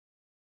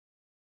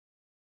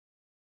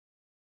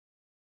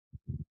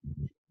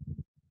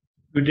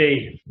Good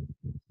day,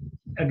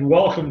 and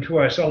welcome to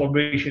our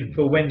celebration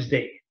for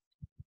Wednesday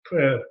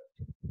prayer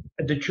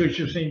at the Church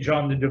of St.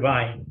 John the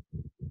Divine.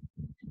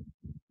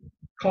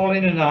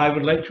 Colleen and I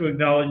would like to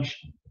acknowledge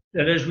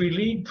that as we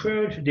lead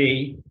prayer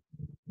today,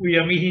 we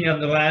are meeting on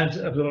the lands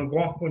of the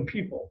Algonquin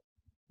people,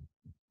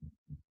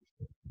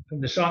 from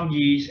the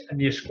Songhees and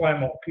the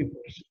Esquimalt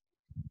peoples.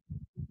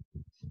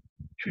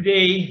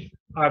 Today,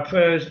 our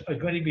prayers are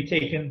going to be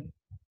taken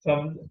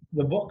from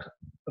the book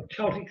of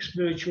Celtic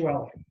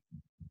spirituality.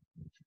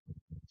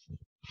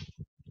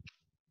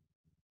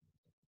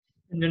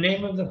 In the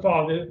name of the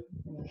Father,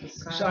 the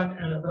Son,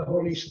 and of the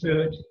Holy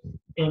Spirit.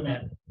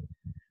 Amen.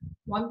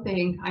 One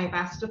thing I have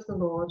asked of the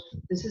Lord,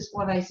 this is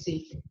what I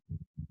seek,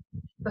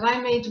 that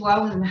I may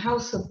dwell in the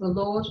house of the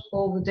Lord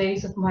all the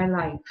days of my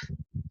life,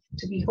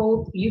 to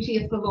behold the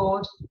beauty of the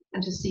Lord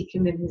and to seek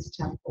him in his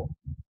temple.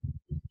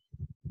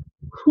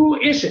 Who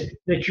is it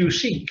that you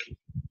seek?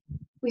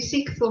 We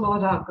seek the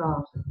Lord our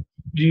God.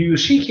 Do you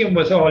seek him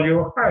with all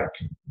your heart?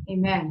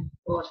 Amen.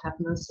 Lord, have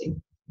mercy.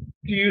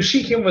 Do you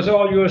seek him with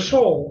all your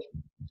soul?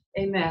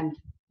 Amen.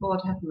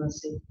 Lord, have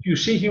mercy. Do you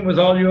seek him with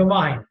all your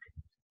mind?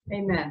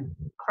 Amen.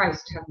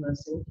 Christ, have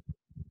mercy.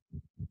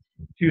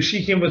 Do you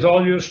seek him with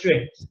all your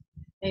strength?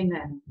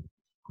 Amen.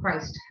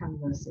 Christ, have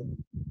mercy.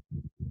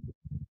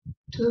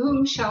 To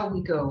whom shall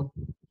we go?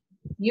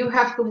 You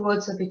have the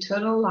words of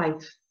eternal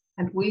life,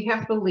 and we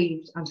have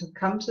believed and have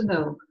come to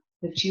know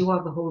that you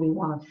are the Holy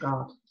One of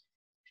God.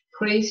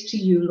 Praise to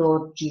you,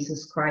 Lord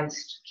Jesus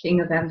Christ,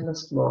 King of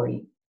endless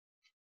glory.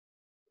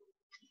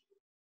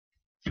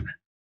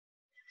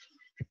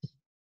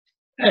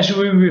 As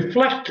we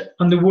reflect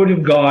on the Word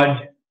of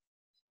God,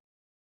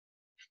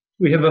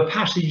 we have a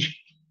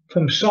passage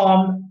from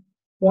Psalm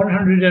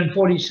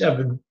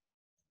 147,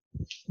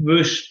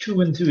 verse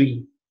 2 and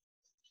 3.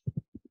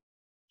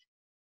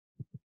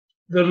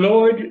 The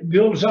Lord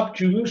builds up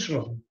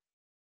Jerusalem.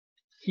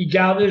 He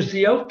gathers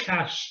the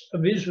outcasts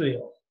of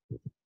Israel.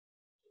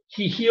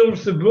 He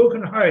heals the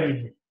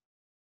brokenhearted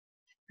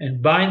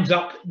and binds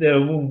up their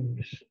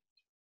wounds.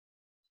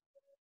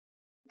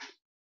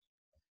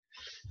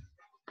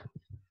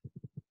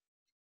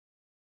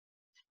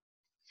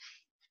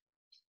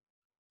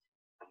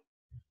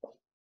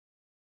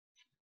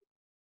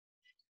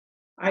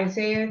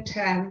 Isaiah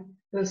 10,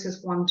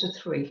 verses 1 to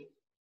 3.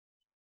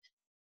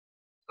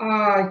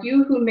 Ah,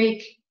 you who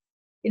make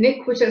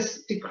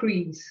iniquitous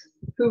decrees,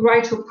 who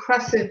write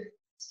oppressive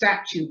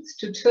statutes,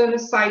 to turn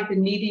aside the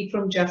needy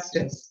from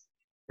justice,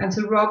 and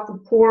to rob the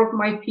poor of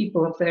my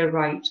people of their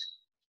right,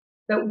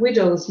 that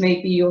widows may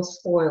be your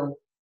spoil,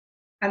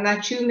 and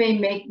that you may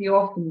make the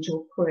orphans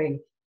your prey.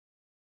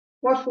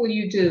 What will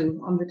you do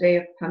on the day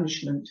of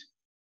punishment,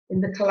 in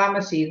the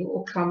calamity that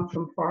will come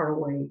from far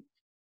away?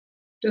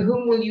 To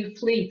whom will you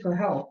flee for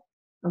help,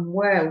 and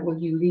where will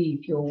you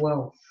leave your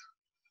wealth?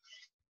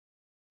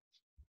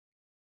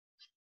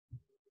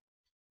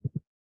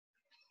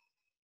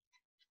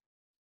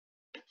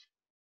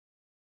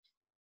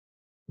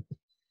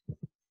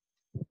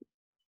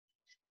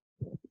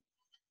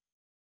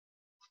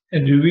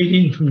 And a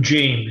reading from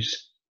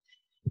James.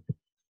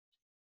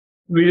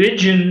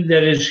 Religion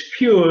that is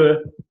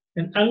pure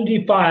and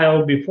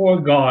undefiled before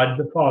God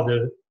the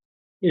Father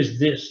is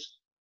this: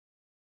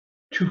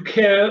 to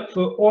care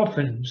for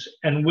orphans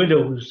and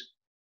widows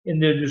in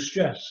their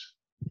distress,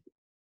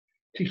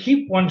 to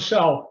keep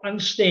oneself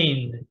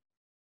unstained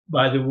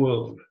by the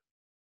world.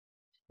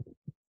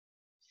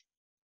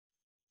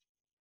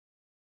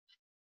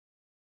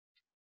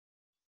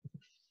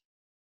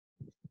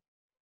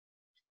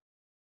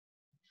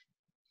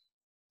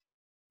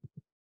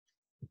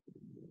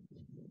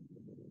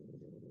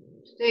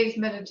 Today's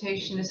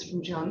meditation is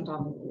from John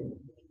Donahue.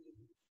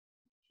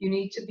 You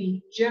need to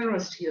be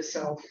generous to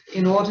yourself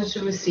in order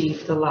to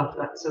receive the love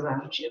that's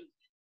around you.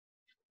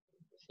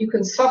 You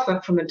can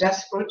suffer from a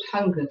desperate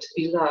hunger to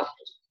be loved.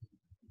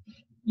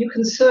 You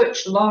can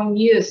search long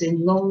years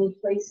in lonely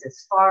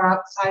places far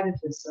outside of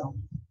yourself.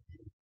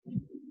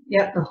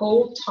 Yet the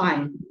whole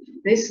time,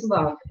 this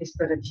love is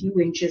but a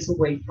few inches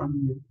away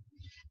from you.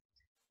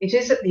 It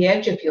is at the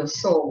edge of your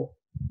soul,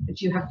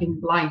 but you have been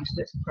blind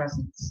to its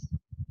presence.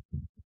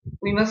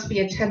 We must be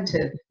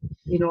attentive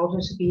in order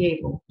to be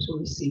able to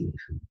receive.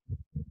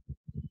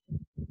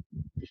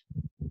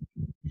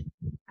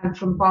 And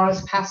from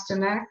Boris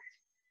Pasternak,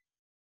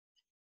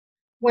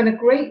 when a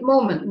great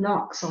moment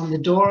knocks on the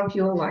door of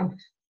your life,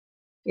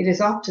 it is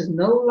often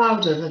no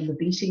louder than the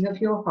beating of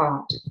your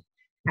heart,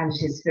 and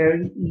it is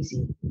very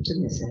easy to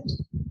miss it.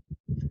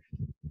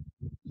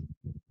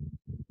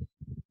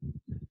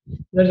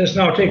 Let us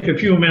now take a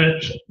few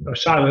minutes of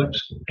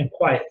silence and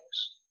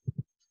quietness.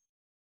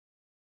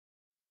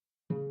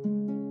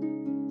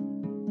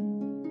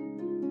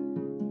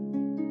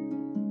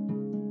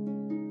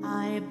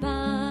 I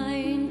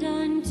bind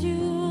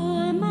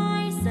unto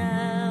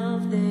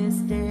myself this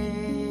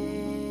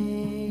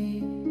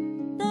day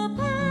the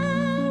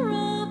power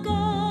of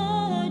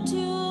God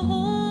to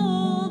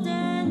hold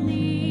and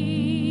lead,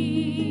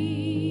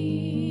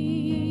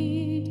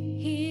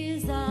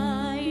 his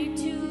eye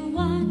to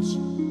watch,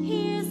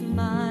 his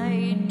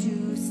might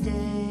to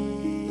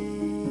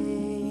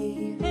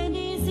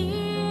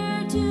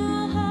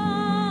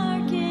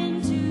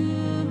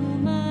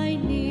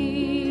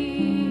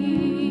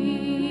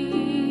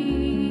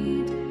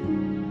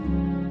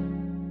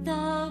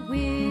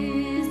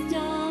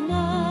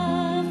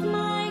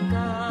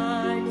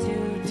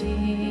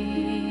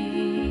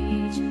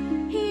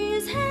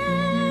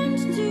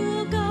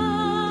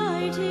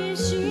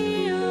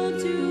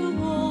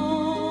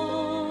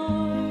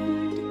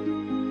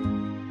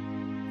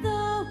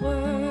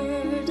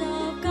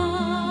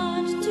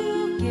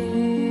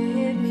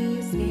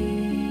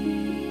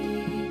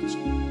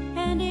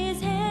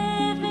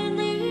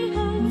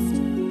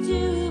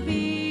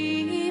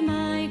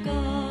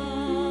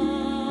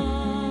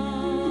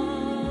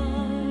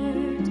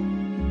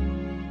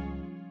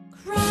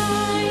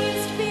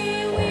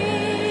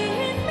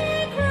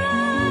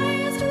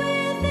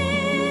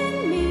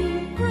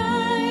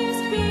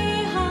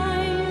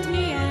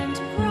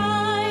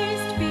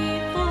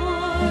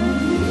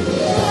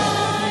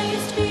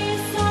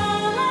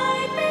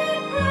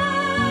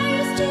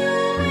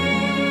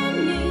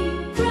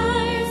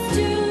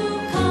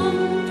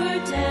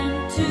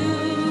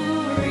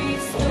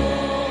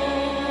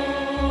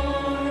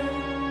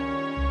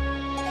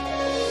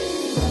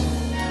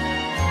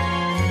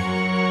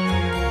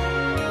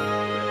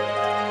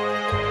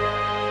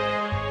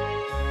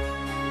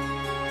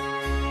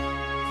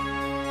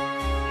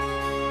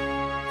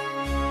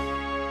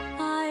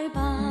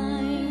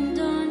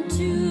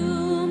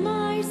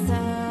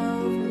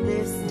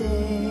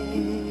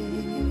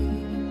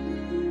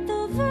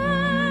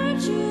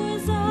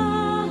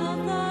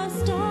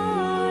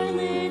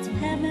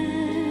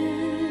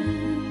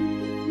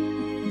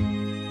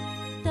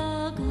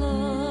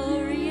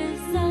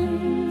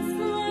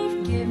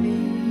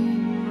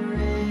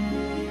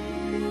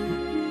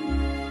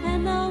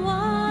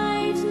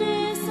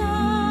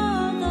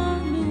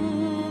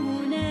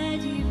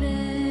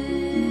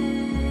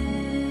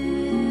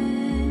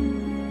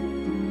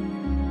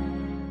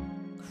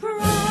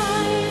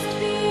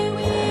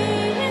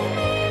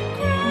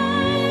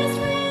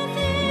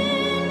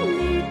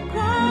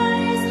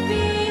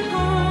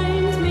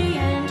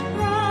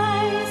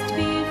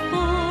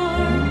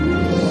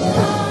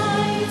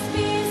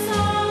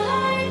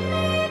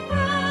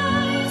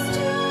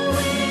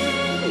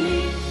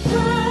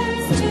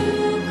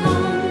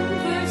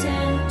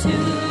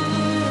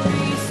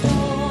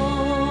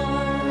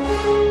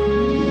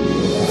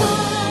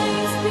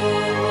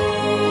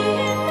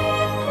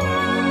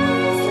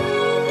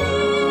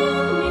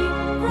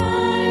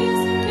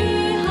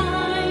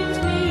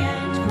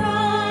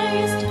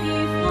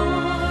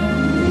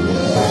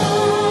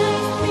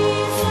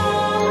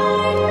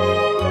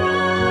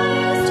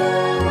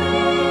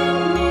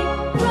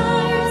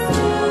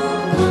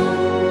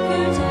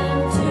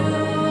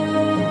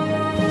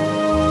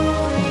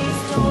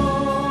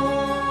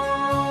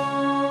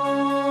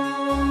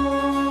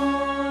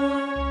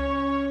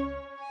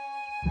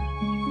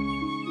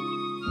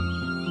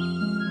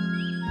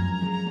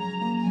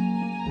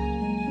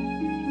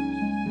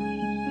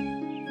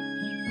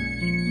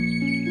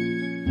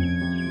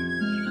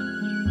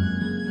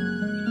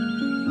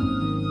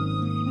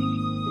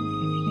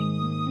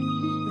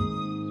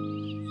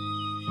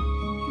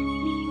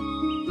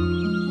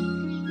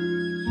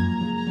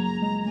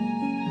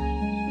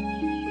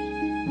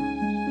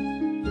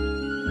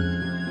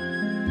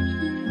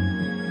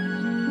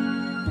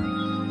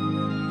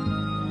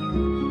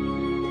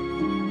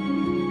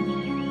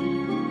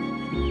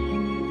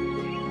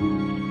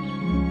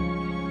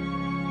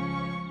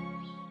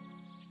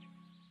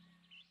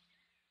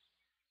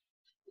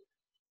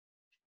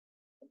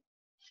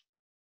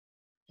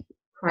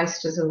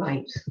Christ as a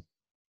light.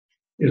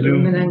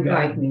 Illumine and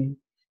guide me.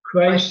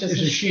 Christ as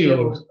a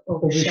shield,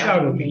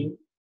 overshadow me.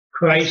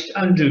 Christ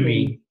under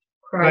me.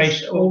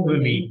 Christ over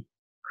me.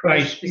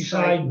 Christ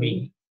beside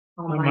me.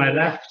 On my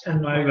left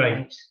and my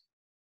right.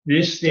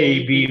 This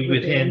day be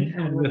within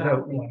and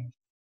without me.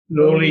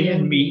 Lowly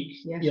and meek,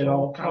 yet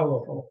all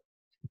powerful.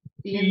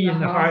 Be in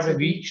the heart of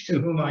each to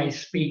whom I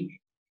speak,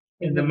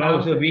 in the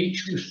mouth of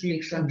each who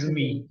speaks unto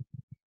me.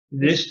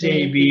 This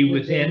day be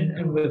within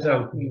and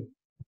without me.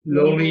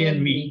 Lowly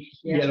and meek,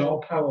 yet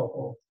all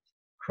powerful.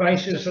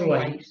 Christ is a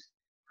light.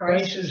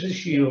 Christ is a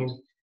shield.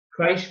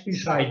 Christ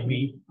beside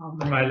me, on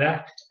my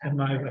left and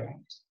my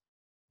right.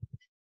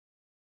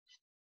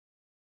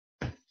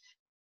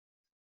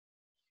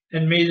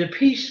 And may the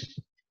peace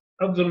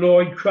of the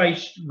Lord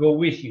Christ go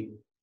with you,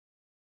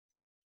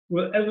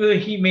 wherever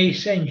he may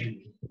send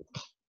you.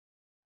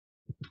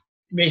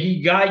 May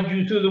he guide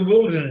you through the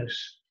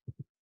wilderness,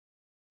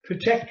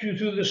 protect you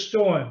through the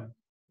storm.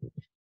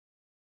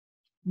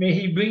 May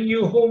he bring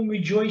you home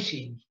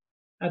rejoicing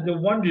at the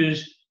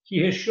wonders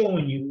he has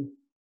shown you.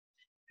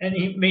 And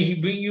may he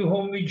bring you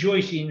home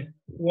rejoicing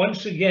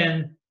once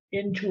again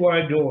into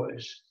our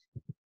doors.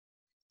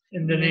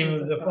 In the name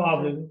of the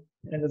Father,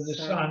 and of the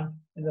Son,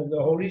 and of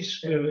the Holy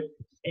Spirit.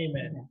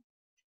 Amen.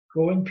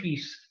 Go in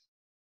peace.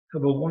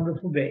 Have a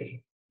wonderful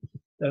day.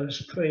 Let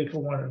us pray for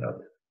one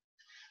another.